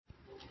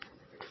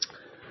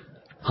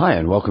Hi,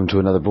 and welcome to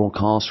another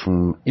broadcast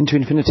from Into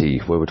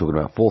Infinity, where we're talking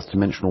about fourth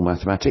dimensional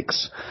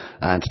mathematics.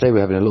 And today we're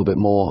having a little bit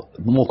more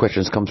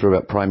questions come through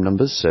about prime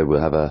numbers, so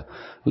we'll have a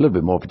little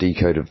bit more of a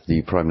decode of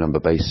the prime number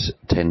base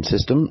 10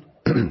 system,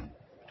 and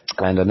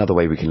another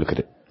way we can look at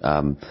it,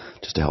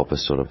 just to help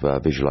us sort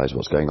of visualize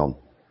what's going on.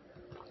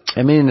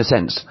 I mean, in a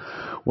sense,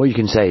 what you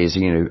can say is,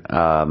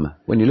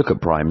 when you look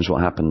at primes,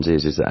 what happens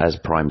is that as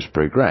primes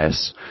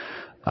progress,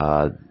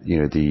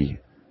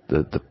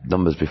 the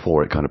numbers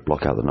before it kind of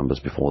block out the numbers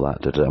before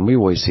that. And we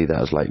always see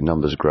that as like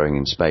numbers growing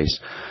in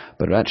space.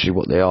 But actually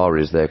what they are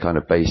is they're kind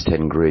of base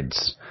 10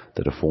 grids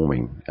that are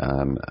forming.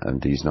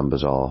 And these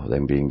numbers are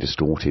then being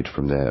distorted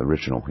from their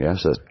original. Yeah,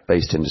 so that's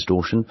base 10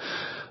 distortion.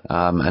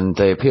 And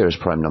they appear as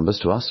prime numbers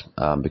to us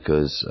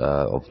because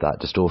of that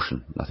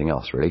distortion. Nothing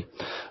else, really.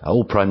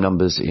 All prime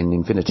numbers in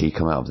infinity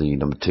come out of the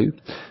number 2,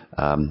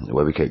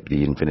 where we get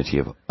the infinity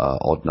of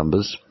odd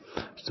numbers.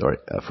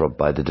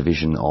 By the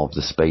division of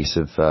the space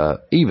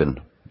of even.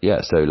 Yeah,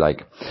 so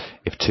like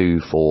if 2,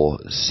 4,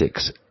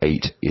 6,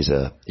 8 is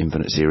a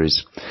infinite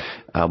series,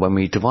 when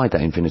we divide that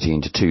infinity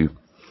into 2,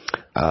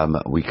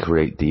 we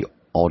create the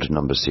odd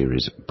number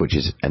series, which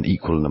is an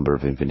equal number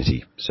of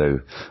infinity.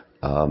 So,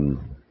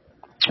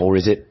 or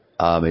is it,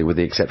 with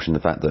the exception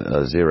of the fact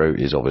that 0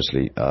 is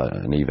obviously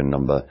an even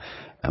number,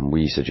 and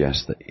we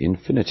suggest that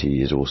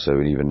infinity is also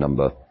an even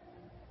number.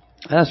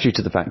 And that's due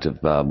to the fact of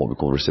what we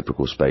call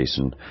reciprocal space,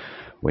 and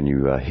when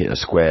you hit a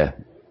square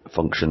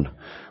function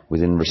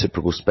within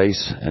reciprocal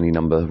space, any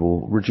number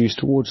will reduce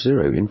towards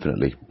 0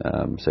 infinitely,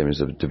 same as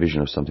a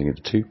division of something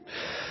into 2.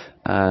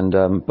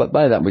 And but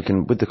by that we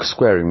can, with the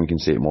squaring, we can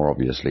see it more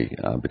obviously,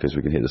 because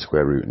we can hit the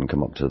square root and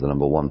come up to the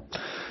number 1,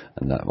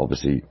 and that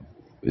obviously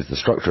is the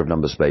structure of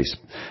number space.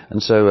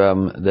 And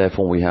so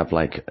therefore we have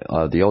like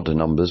the odd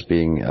numbers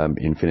being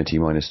infinity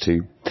minus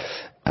 2,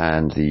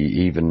 and the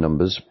even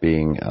numbers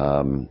being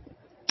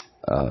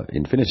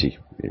infinity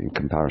in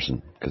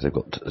comparison, because they've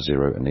got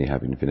 0 and they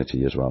have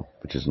infinity as well,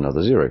 which is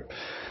another 0.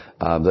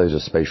 Those are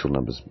spatial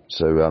numbers.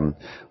 So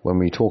when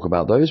we talk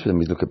about those, when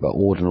we look about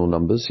ordinal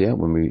numbers,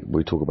 when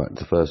we talk about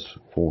the first,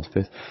 fourth,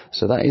 fifth,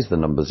 so that is the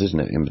numbers, isn't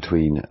it, in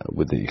between,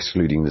 with the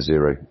excluding the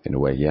 0 in a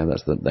way.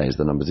 That is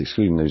the numbers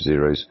excluding those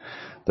zeros.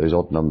 Those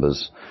odd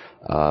numbers,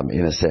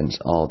 in a sense,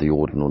 are the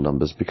ordinal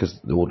numbers, because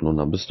the ordinal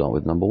numbers start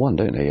with number 1,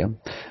 don't they? Yeah.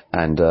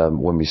 And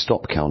when we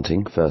stop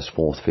counting, first,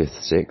 fourth,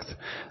 fifth, sixth,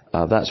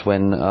 that's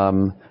when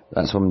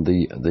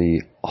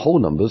the whole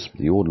numbers,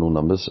 the ordinal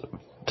numbers,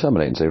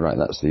 terminate and say, right,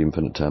 that's the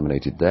infinite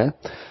terminated there,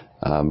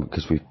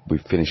 because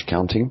we've finished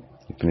counting,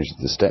 we've finished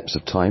the steps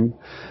of time,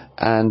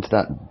 and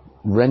that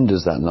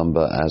renders that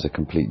number as a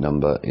complete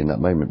number in that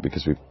moment,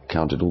 because we've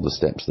counted all the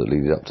steps that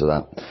lead up to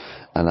that.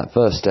 And that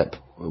first step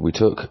we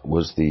took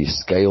was the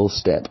scale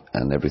step,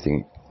 and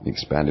everything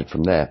expanded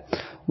from there.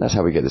 And that's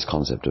how we get this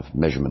concept of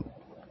measurement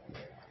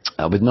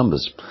with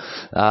numbers.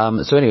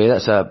 So anyway,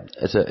 it's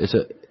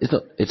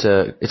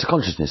a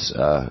consciousness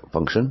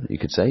function, you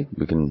could say.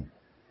 We can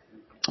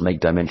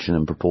make dimension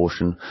and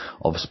proportion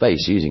of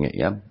space using it,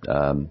 yeah.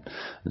 And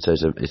so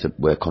it's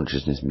where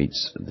consciousness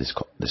meets this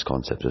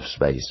concept of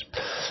space,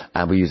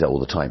 and we use that all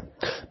the time.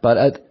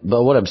 But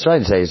what I'm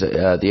trying to say is that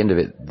at the end of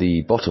it,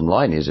 the bottom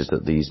line is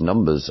that these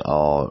numbers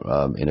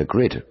are in a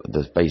grid.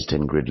 The base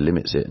 10 grid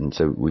limits it, and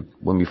so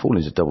when we fall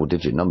into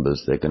double-digit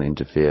numbers, they're going to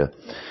interfere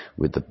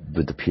with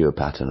the pure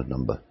pattern of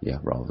number, yeah,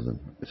 rather than,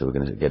 so we're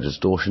going to get a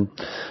distortion.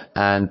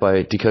 And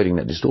by decoding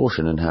that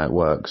distortion and how it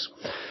works,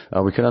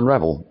 we can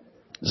unravel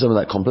some of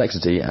that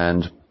complexity,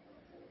 and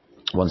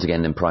once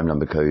again, then prime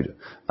number code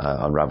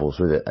unravels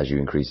with it as you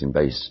increase in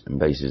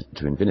bases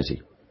to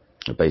infinity.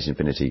 At base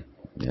infinity,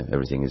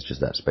 everything is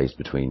just that space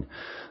between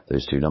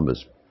those two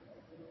numbers.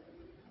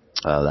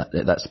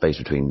 That space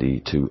between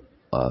the two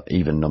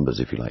even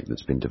numbers, if you like,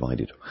 that's been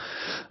divided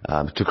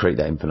to create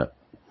that infinite.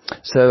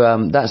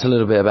 So that's a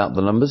little bit about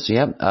the numbers.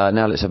 Yeah.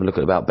 Now let's have a look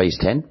at about base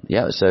 10.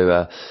 Yeah.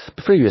 So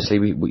previously,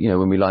 we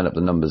when we line up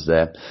the numbers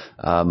there,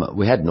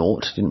 we had 0,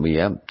 didn't we?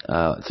 Yeah.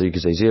 So you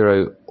could say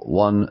 0,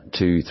 1,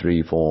 2,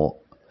 3, 4,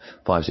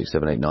 5, 6,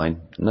 7, 8,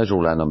 9. And those are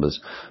all our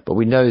numbers. But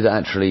we know that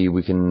actually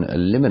we can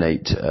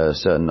eliminate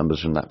certain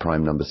numbers from that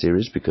prime number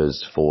series,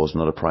 because 4 is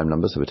not a prime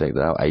number, so we take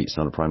that out. 8 is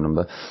not a prime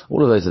number.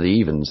 All of those are the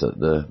evens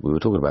that we were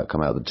talking about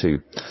come out of the 2.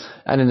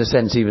 And in a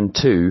sense, even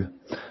 2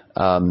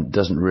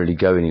 doesn't really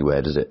go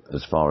anywhere, does it?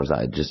 As far as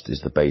that, it just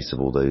is the base of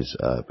all those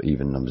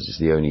even numbers. It's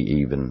the only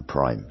even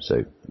prime.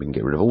 So we can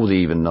get rid of all the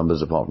even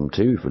numbers apart from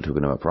 2 if we're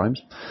talking about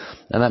primes.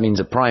 And that means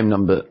a prime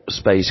number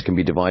space can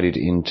be divided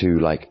into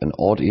like an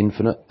odd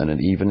infinite and an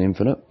even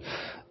infinite.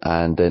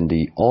 And then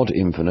the odd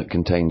infinite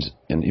contains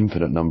an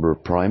infinite number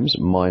of primes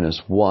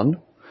minus 1.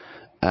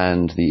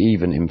 And the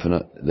even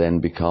infinite then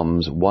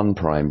becomes 1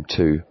 prime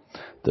 2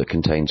 that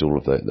contains all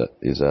of that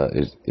is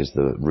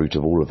the root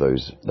of all of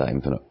those, that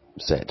infinite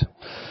set.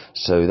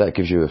 So that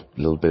gives you a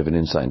little bit of an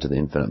insight into the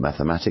infinite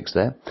mathematics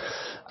there.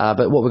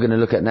 But what we're going to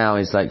look at now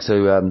is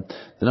the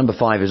number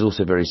 5 is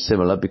also very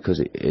similar,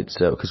 because it's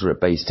because we're at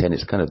base 10,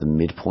 it's kind of the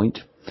midpoint.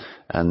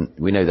 And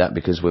we know that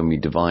because when we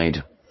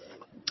divide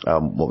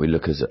what we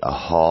look as a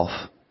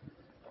half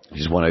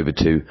which is 1 over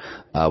 2.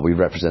 We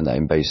represent that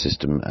in base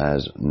system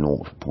as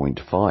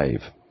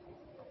 0.5.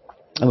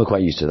 And we're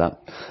quite used to that.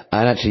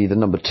 And actually, the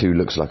number 2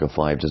 looks like a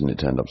 5, doesn't it,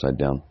 turned upside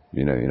down?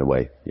 You know, in a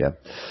way, yeah.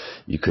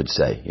 You could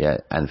say, yeah,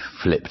 and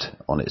flipped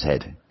on its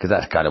head. Because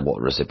that's kind of what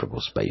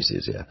reciprocal space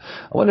is, yeah.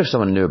 I wonder if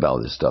someone knew about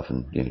all this stuff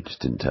and, you know, just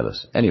didn't tell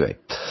us. Anyway,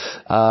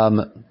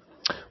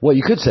 what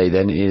you could say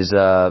then is,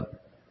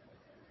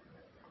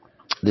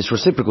 this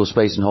reciprocal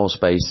space and whole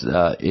space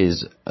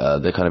is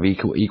the kind of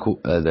equal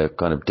the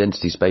kind of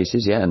density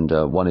spaces, yeah, and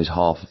one is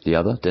half of the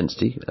other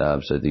density.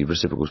 So the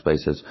reciprocal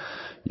space has,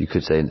 you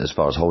could say, as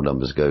far as whole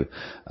numbers go,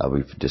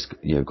 we've just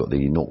got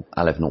the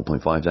Aleph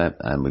 0.5 there,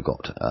 and we've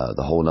got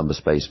the whole number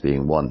space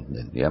being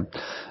 1, yeah,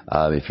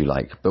 if you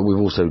like. But we've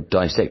also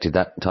dissected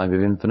that type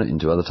of infinite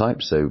into other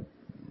types, so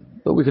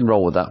but we can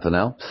roll with that for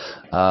now.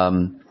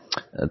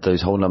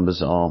 Those whole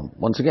numbers are,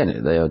 once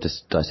again, they are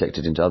just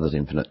dissected into other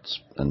infinites,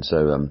 and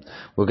so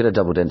we'll get a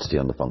double density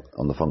on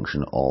the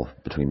function of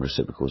between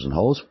reciprocals and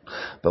wholes,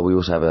 but we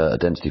also have a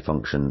density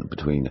function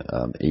between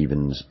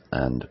evens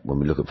and,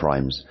 when we look at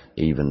primes,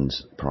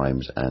 evens,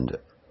 primes, and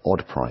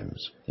odd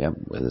primes, yeah,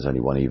 where there's only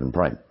one even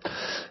prime.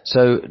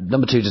 So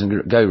number 2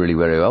 doesn't go really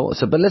very well.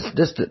 So, but let's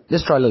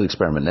try a little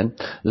experiment then.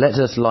 Let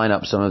us line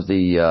up some of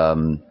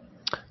the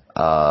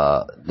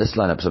let's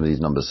line up some of these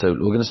numbers. So we're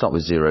going to start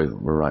with 0.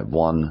 We'll write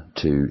 1,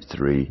 2,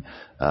 3,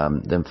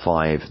 then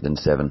 5, then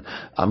 7.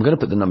 I'm going to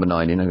put the number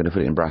 9 in. I'm going to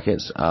put it in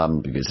brackets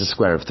because it's the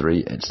square of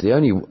 3. It's the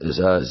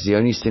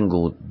only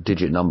single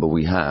digit number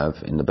we have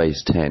in the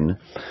base 10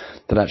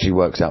 that actually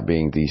works out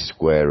being the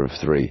square of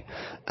 3.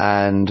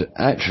 And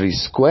actually,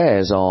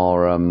 squares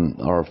are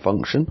a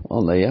function,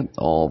 aren't they? Yeah,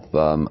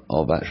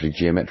 of actually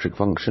geometric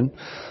function.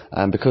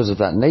 And because of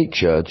that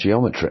nature,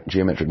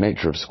 geometric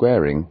nature of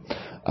squaring,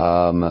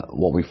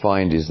 what we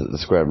find is that the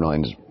square of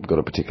 9's got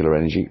a particular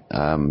energy,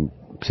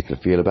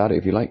 particular feel about it,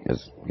 if you like,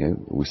 as you know,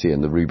 we see it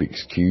in the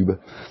Rubik's cube,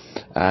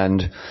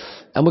 and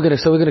we're going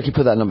to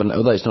put that number,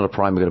 although it's not a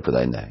prime, we're going to put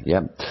that in there,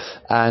 yeah.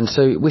 And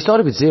so we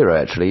started with 0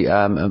 actually,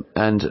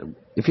 and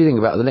if you think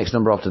about it, the next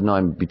number after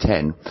 9 would be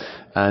 10,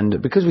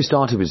 and because we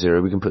started with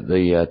 0, we can put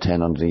the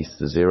 10 underneath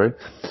the 0.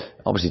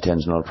 Obviously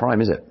 10's not a prime,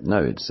 is it?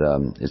 No, it's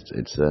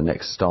the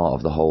next star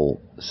of the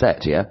whole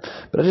set, yeah?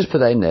 But I just put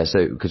that in there,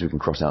 so, because we can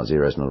cross out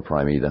 0, it's not a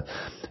prime either.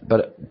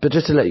 But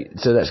just to let you,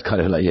 so that's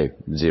kind of like,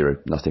 0,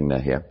 nothing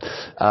there, yeah.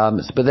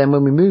 But then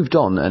when we moved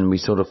on and we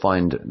sort of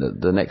find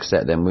the next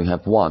set, then we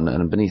have 1,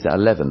 and beneath that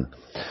 11.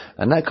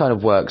 And that kind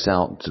of works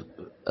out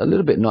a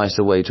little bit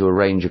nicer way to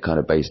arrange a kind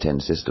of base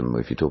 10 system,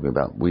 if you're talking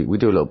about, we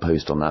do a little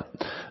post on that,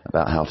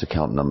 about how to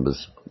count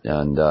numbers,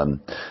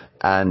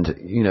 and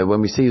you know,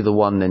 when we see the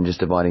 1 then just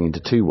dividing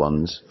into 2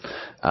 ones,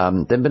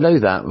 then below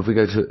that, if we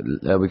go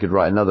to, we could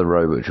write another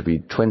row, which would be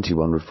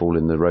 21 would fall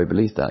in the row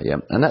beneath that, yeah,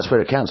 and that's where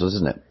it cancels,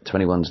 isn't it?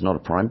 21's not a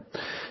prime,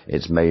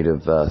 it's made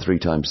of 3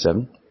 times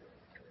 7.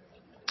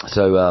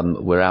 So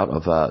we're out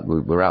of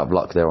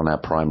luck there on our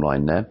prime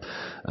line there.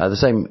 The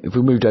same if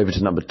we moved over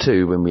to number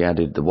 2, when we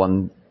added the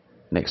 1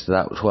 next to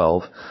that,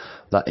 12,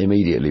 that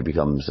immediately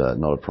becomes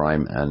not a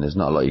prime, and there's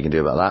not a lot you can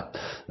do about that.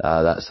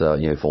 That's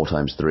 4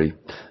 times 3,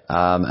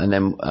 and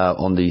then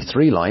on the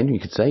 3 line, you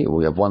could say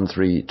we have 1,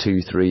 3,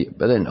 2, 3,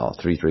 but then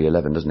 3, 3,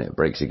 11, doesn't it? It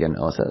breaks again.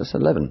 So that's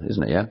 11,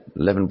 isn't it? Yeah,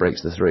 11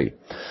 breaks the 3.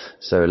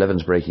 So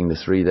 11's breaking the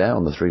 3 there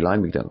on the 3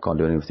 line. We can't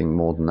do anything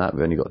more than that.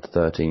 We've only got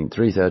 13,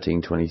 3,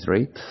 13,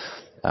 23.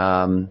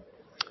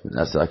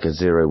 That's like a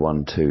 0,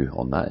 1, 2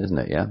 on that, isn't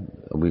it? Yeah.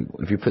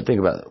 If you think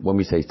about, when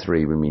we say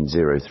 3, we mean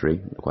 0, 3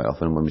 quite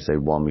often. When we say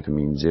 1, we can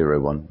mean 0,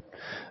 1,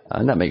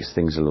 and that makes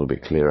things a little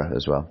bit clearer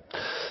as well.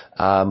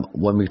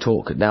 When we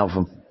talk now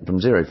from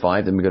 0,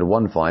 5, then we go to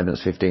 1, 5.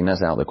 That's 15.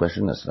 That's out of the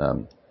question. That's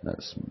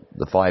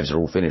the 5s are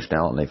all finished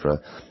now, aren't they,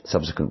 for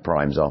subsequent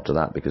primes after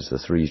that, because the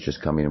 3's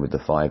just come in with the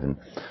 5 and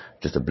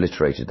just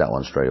obliterated that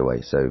one straight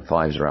away. So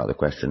 5s are out of the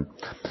question,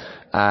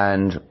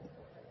 and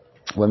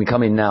when we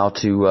come in now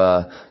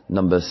to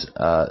numbers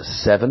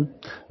 7,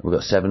 we've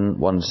got 7,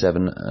 1,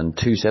 7, and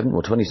 2, 7,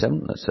 or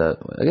 27. That's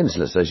again, it's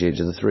associated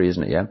to the 3,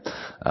 isn't it? Yeah.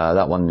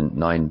 That one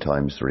 9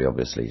 times 3,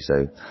 obviously.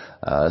 So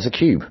it's a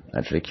cube,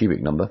 actually, a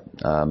cubic number.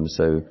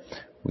 So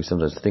we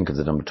sometimes think of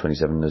the number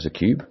 27 as a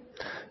cube.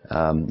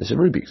 It's a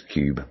Rubik's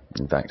cube,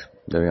 in fact.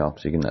 There we are.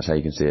 So that's how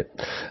you can see it.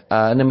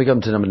 And then we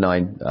come to number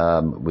 9,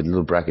 with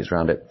little brackets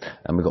around it.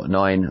 And we've got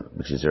 9,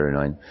 which is 0,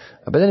 9.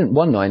 But then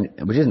 1, 9,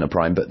 which isn't a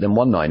prime, but then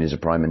 1, 9 is a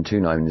prime, and 2,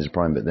 9 is a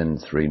prime, but then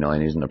 3,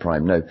 9 isn't a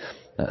prime. No,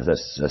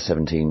 that's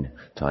 17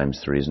 times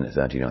 3, isn't it?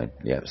 39.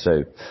 Yeah.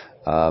 So,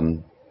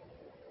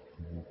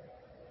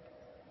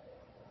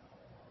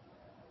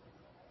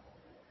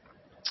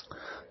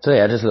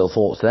 yeah, just little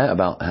thoughts there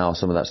about how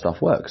some of that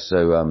stuff works.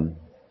 So,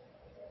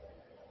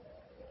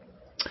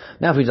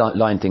 now if we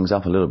line things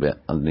up a little bit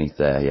underneath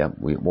there, yeah,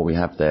 what we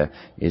have there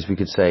is we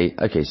could say,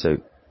 okay, so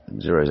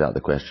 0 is out of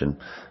the question.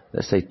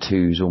 let's say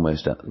 2's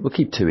almost up. We'll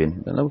keep 2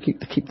 in. And we'll keep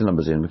the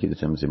numbers in. We'll keep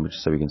the numbers in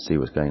just so we can see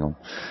what's going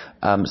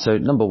on. So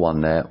number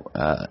 1 there,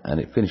 and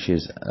it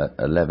finishes at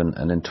 11,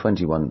 and then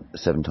 21,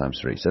 7 times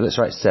 3. So let's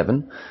write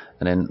 7,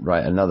 and then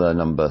write another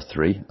number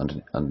 3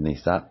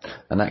 underneath that,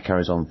 and that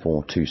carries on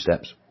for 2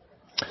 steps.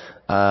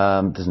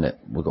 Doesn't it?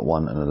 We've got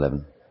 1 and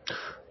 11.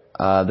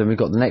 Then we've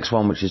got the next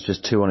one, which is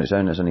just 2 on its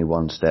own. There's only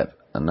 1 step,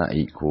 and that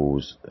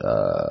equals,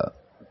 the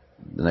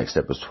next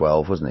step was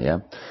 12, wasn't it? Yeah,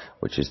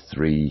 which is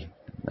 3.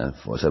 So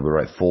we'll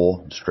write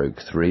 4 stroke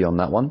 3 on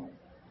that one.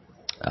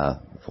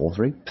 4,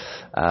 3.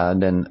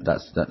 And then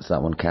that's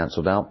that one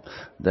cancelled out.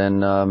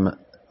 Then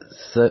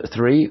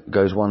 3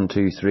 goes 1,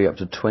 2, 3 up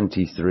to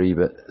 23,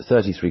 but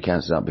 33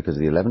 cancels out because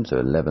of the 11, so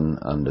 11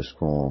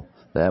 underscore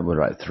there. We'll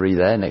write 3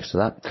 there next to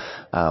that.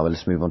 Well,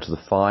 let's move on to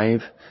the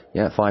 5.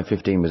 Yeah, 5,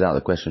 15 was out of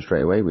the question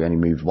straight away. We only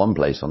moved 1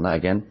 place on that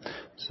again.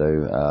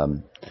 So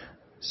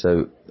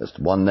that's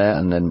 1 there,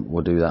 and then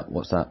we'll do that.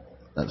 What's that?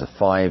 That's a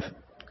 5.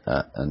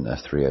 And a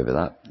 3 over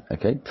that,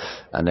 okay,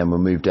 and then we'll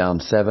move down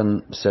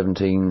 7,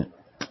 17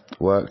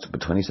 worked, but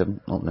 27,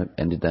 oh no,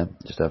 ended there,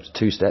 just after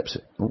 2 steps,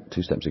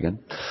 2 steps again,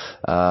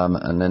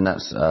 and then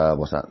that's,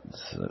 what's that,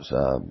 that's,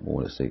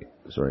 let's see,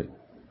 sorry,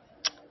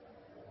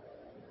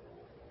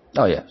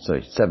 oh yeah,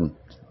 sorry, 7,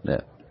 yeah,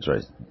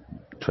 sorry,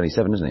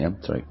 27, isn't it, yeah,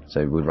 sorry,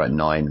 so we'd write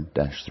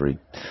 9-3,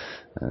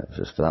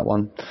 just for that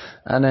one,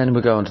 and then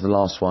we'll go on to the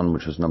last one,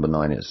 which was number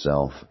 9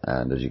 itself,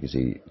 and as you can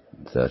see,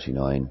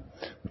 39.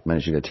 We've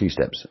managed to go 2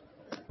 steps.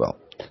 Well,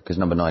 because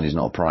number 9 is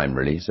not a prime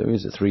really, so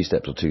is it 3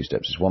 steps or 2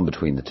 steps? It's one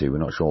between the two. We're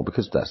not sure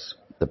because that's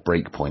the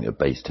break point of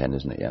base 10,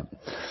 isn't it? Yeah.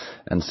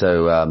 And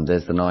so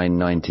there's the 9,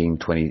 19,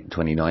 20,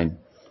 29.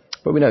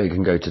 But we know you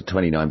can go to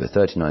 29, but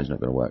 39 is not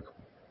going to work.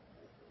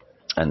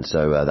 And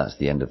so that's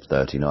the end of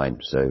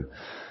 39. So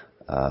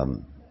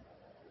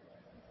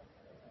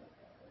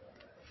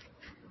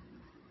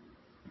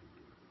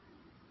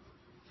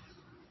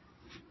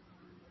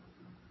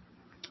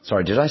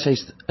sorry, did I say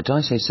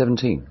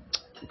 17?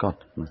 God,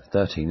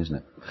 13, isn't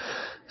it?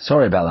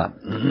 Sorry about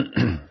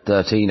that.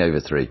 13 over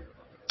 3.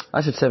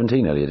 I said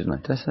 17 earlier, didn't I?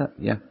 Did I say that?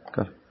 Yeah,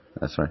 God.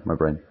 That's right, my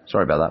brain.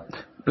 Sorry about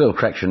that. A little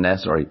correction there,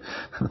 sorry.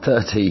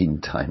 13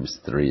 times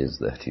 3 is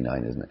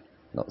 39, isn't it?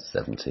 Not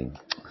 17.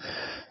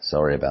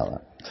 Sorry about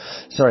that.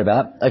 Sorry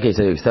about that. Okay,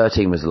 so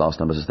 13 was the last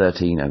number, so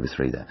 13 over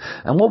 3 there.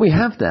 And what we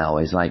have now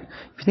is, like,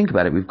 if you think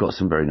about it, we've got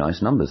some very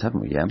nice numbers,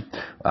 haven't we, yeah?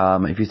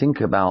 If you think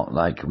about,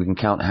 like, we can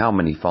count how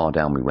many far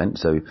down we went,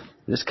 so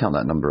let's count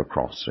that number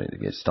across. So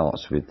it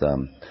starts with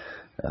so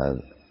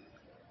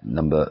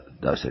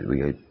we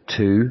go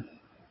 2,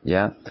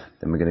 yeah?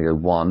 Then we're going to go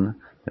 1,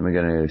 then we're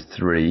going to go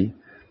 3,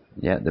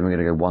 yeah? Then we're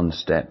going to go 1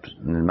 step,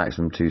 and then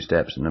maximum 2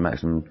 steps, and the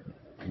maximum,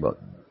 well,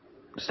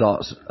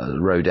 starts a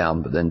row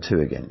down, but then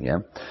 2 again, yeah?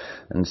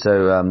 And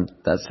so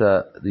that's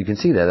you can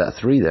see there, that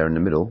 3 there in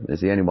the middle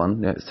is the only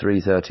one, 3,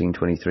 13,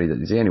 23,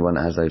 that is the only one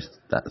that has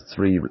that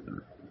three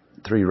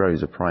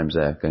rows of primes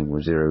there, going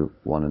with 0,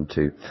 1 and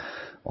 2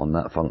 on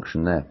that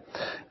function there.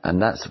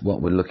 And that's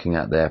what we're looking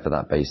at there for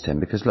that base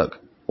 10, because look,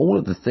 all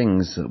of the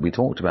things that we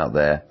talked about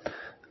there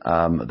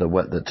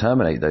that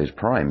terminate those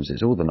primes,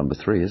 it's all the number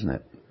 3, isn't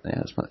it?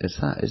 Yeah, it's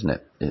that, isn't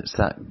it? It's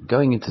that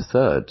going into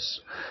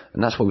thirds.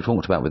 And that's what we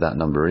talked about with that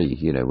number E.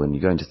 You know, when you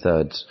go into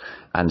thirds,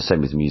 and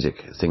same with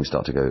music, things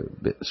start to go a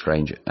bit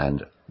strange,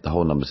 and the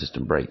whole number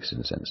system breaks, in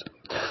a sense.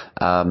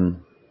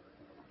 And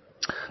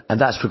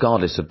that's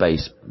regardless of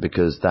base,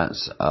 because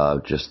that's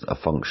just a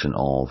function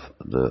of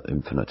the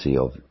infinity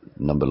of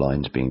number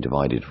lines being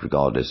divided,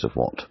 regardless of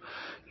what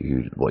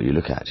you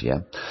look at, yeah.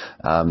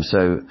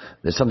 So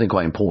there's something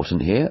quite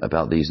important here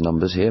about these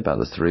numbers here, about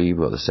the 3,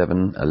 well, the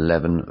 7,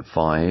 11,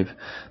 5,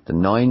 the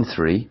 9,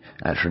 3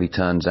 actually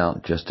turns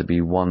out just to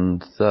be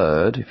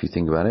 1/3 if you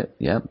think about it,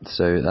 yeah.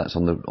 So that's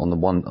on the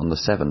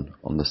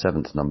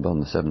 7th number, on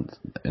the 7th,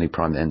 any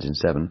prime that ends in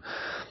 7,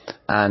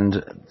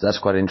 and that's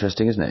quite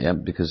interesting, isn't it? Yeah,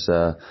 because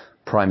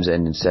primes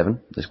end in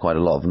 7. There's quite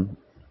a lot of them.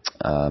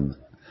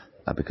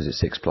 Because it's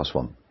 6 plus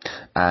 1.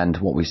 And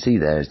what we see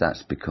there is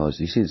that's because,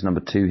 you see there's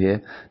number 2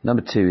 here.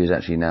 Number 2 is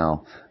actually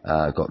now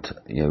got,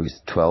 it's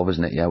 12,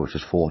 isn't it? Yeah, which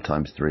is 4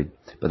 times 3.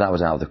 But that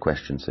was out of the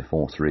question, so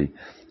 4, 3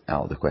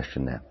 out of the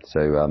question there.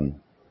 So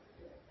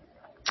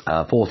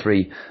 4,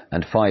 3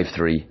 and 5,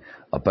 3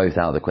 are both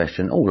out of the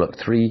question. Oh, look,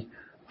 3,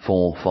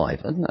 4,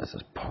 5. And that's a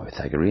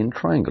Pythagorean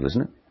triangle,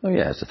 isn't it? Oh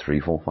yeah, it's a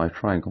 3, 4, 5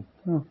 triangle.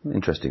 Oh,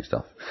 interesting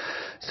stuff.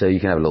 So you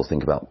can have a little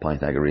think about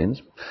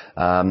Pythagoreans.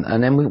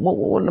 And then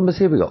what numbers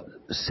here we got?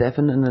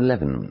 7 and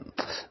 11.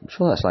 I'm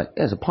sure that's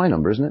it's a pi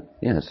number, isn't it?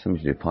 Yeah, it's something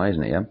to do with pi,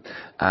 isn't it? Yeah.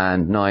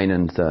 And 9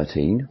 and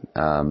 13.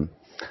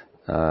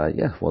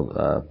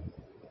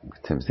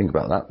 Think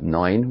about that.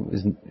 9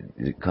 is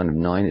it kind of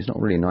 9? It's not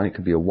really 9. It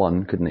could be a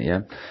 1, couldn't it?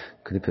 Yeah.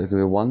 Could it be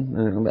a 1?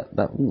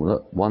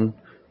 Look, 1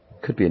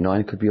 could be a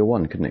 9. Could be a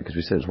 1, couldn't it? Because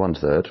we said it's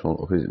 1/3.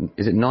 Or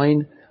is it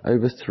 9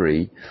 over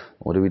 3,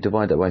 or do we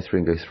divide that by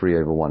 3 and go 3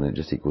 over 1 and it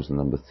just equals the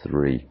number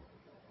 3?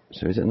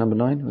 So is it number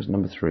 9 or is it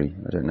number 3?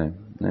 I don't know.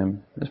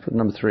 Let's put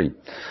number 3.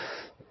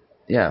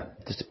 Yeah,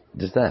 just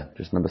there.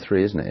 Just number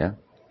 3, isn't it? Yeah.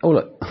 Oh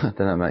look, then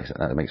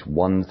that makes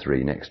 1,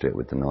 3 next to it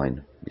with the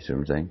 9. You see what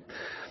I'm saying?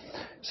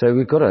 So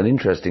we've got an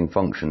interesting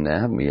function there,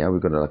 haven't we? Yeah,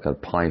 we've got like a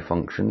pi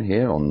function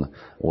here on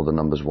all the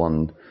numbers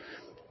 1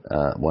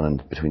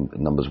 and between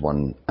numbers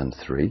 1 and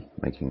 3,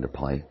 making the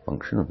pi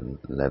function of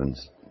 11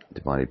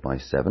 divided by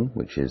 7,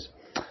 which is,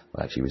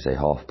 well, actually we say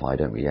half pi,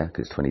 don't we? Yeah,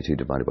 because 22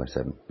 divided by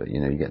 7. But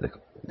you get the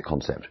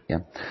concept, yeah.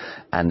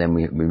 And then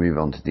we move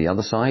on to the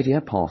other side,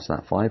 yeah, past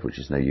that 5, which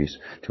is no use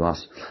to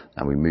us,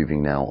 and we're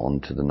moving now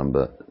on to the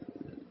number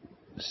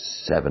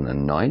 7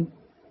 and 9.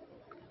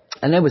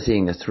 And then we're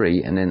seeing a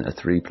 3 and then a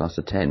 3 plus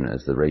a 10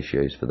 as the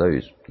ratios for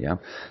those, yeah.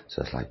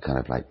 So it's like kind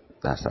of like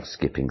that's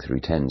skipping through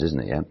tens,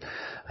 isn't it? Yeah.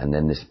 And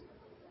then this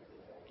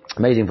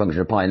amazing function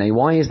of pi. Now,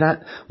 why is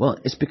that? Well,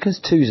 it's because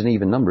 2 is an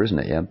even number, isn't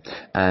it? Yeah.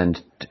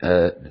 And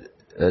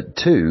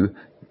 2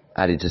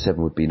 added to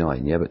 7 would be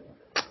 9, yeah. But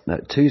no,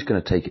 2 is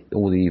going to take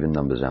all the even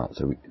numbers out,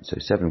 so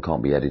 7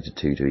 can't be added to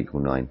 2 to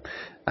equal 9.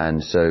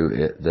 And so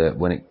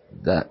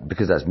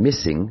because that's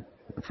missing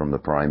from the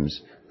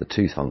primes, the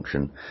 2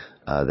 function,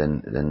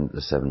 then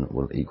the 7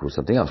 will equal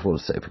something else. What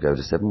does if we go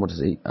to 7? What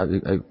does it?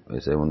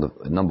 So on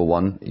the number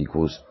 1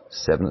 equals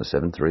 7 at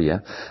 7, 3, yeah.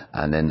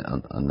 And then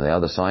on the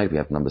other side we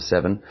have number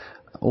 7.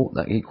 Oh,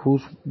 that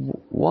equals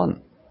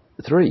 1,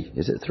 3.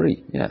 Is it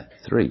 3? Yeah,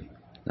 3.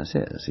 That's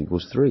it. This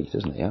equals 3,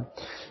 doesn't it? Yeah.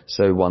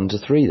 So 1 to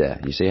 3 there.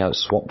 You see how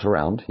it's swapped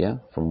around, yeah?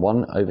 From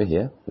 1 over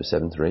here with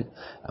 7, 3,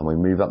 and we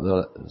move up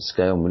the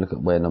scale and we look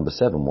at where number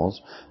 7 was,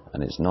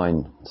 and it's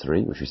 9,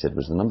 3, which we said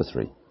was the number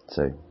 3.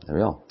 So there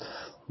we are.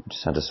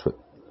 Just had to switch,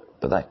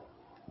 but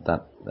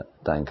that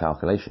in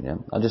calculation, yeah.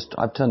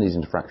 I've turned these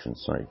into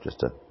fractions. Sorry, just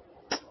to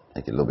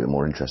make it a little bit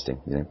more interesting,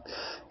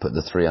 Put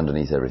the 3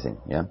 underneath everything,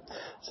 yeah.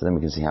 So then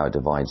we can see how it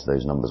divides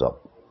those numbers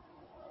up.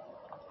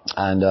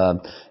 And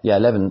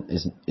 11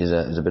 is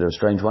a bit of a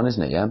strange one,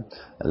 isn't it? Yeah,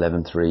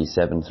 11, 3,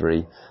 7,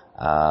 3.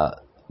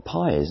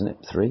 Pi, isn't it?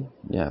 3.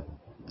 Yeah,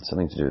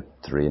 something to do with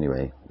 3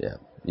 anyway. Yeah,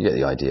 you get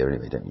the idea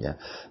anyway, don't you? Yeah,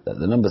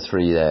 the number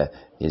 3 there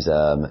is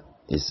a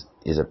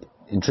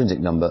intrinsic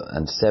number,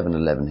 and 7,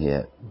 11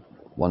 here,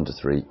 1 to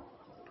 3.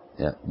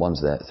 Yeah,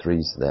 1's there,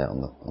 3's there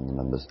on the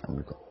numbers, and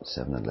we've got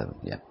 7 and 11.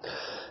 Yeah.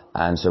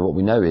 And so what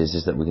we know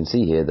is that we can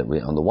see here that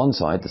on the one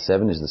side the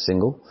 7 is the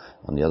single,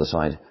 on the other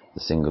side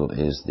the single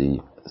is the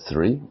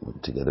 3,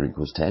 together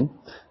equals 10.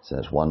 So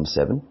that's 1,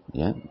 7,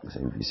 yeah. So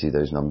if you see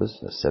those numbers,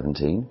 that's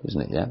 17,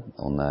 isn't it? Yeah,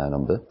 on their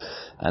number.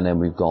 And then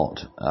we've got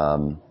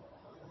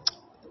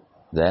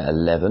there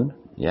 11,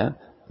 yeah,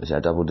 which is our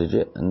double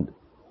digit, and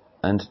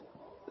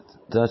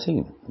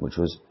 13, which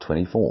was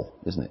 24,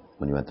 isn't it,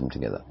 when you add them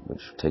together,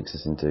 which takes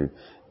us into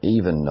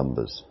even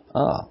numbers.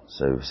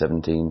 So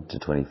 17 to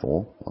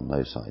 24 on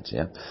those sides,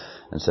 yeah.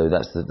 And so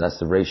that's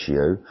the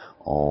ratio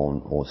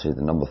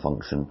the number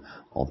function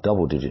of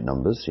double-digit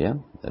numbers, yeah,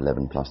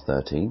 11 plus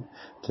 13,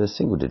 to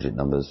single-digit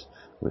numbers,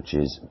 which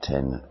is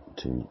 10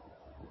 to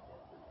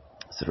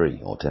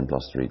 3, or 10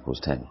 plus 3 equals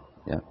 10,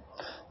 yeah.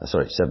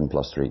 7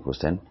 plus 3 equals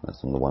 10,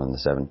 that's on the 1 and the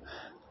 7,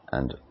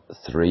 and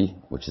 3,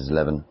 which is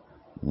 11,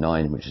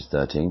 9, which is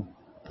 13,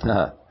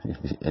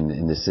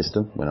 in this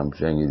system, when I'm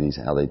showing you these,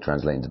 how they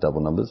translate into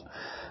double numbers.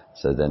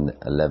 So then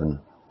 11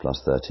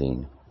 plus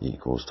 13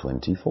 equals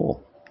 24,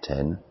 10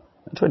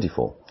 and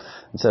 24.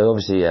 And so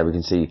obviously we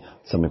can see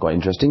something quite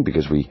interesting,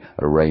 because we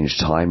arrange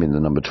time in the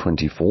number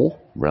 24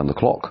 around the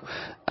clock,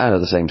 and at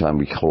the same time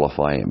we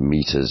qualify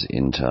meters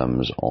in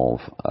terms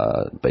of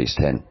base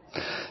 10.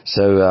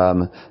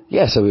 So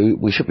so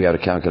we should be able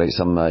to calculate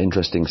some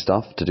interesting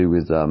stuff to do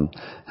with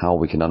how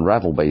we can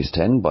unravel base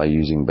 10 by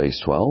using base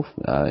 12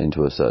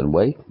 into a certain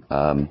way.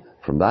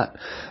 From that,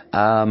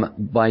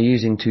 by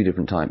using 2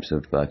 different types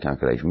of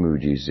calculation. We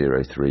would use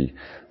 0, 3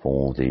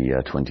 for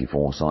the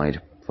 24 side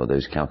for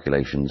those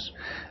calculations,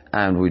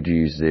 and we'd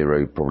use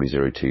probably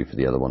 0, 2 for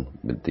the other one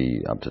with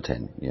the up to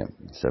 10, yeah,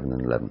 7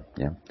 and 11,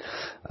 yeah,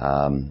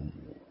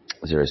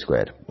 0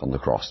 squared on the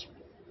cross.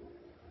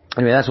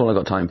 Anyway, that's all I've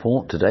got time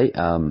for today.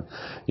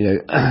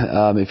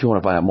 If you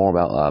want to find out more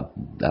about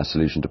our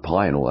solution to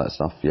pi and all that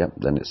stuff,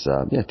 then it's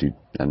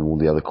and all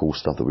the other cool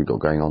stuff that we've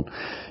got going on,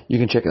 you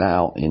can check it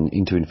out in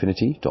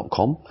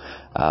intoinfinity.com.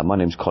 My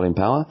name's Colin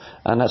Power,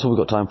 and that's all we've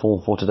got time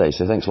for today.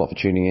 So thanks a lot for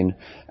tuning in,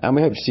 and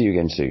we hope to see you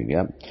again soon.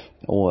 Yeah,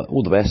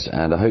 all the best,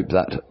 and I hope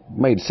that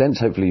made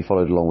sense. Hopefully you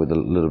followed along with a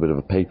little bit of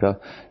a paper,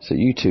 so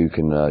you too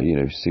can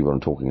see what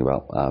I'm talking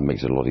about.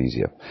 Makes it a lot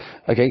easier.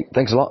 Okay,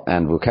 thanks a lot,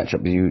 and we'll catch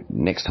up with you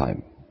next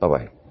time.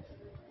 Bye-bye.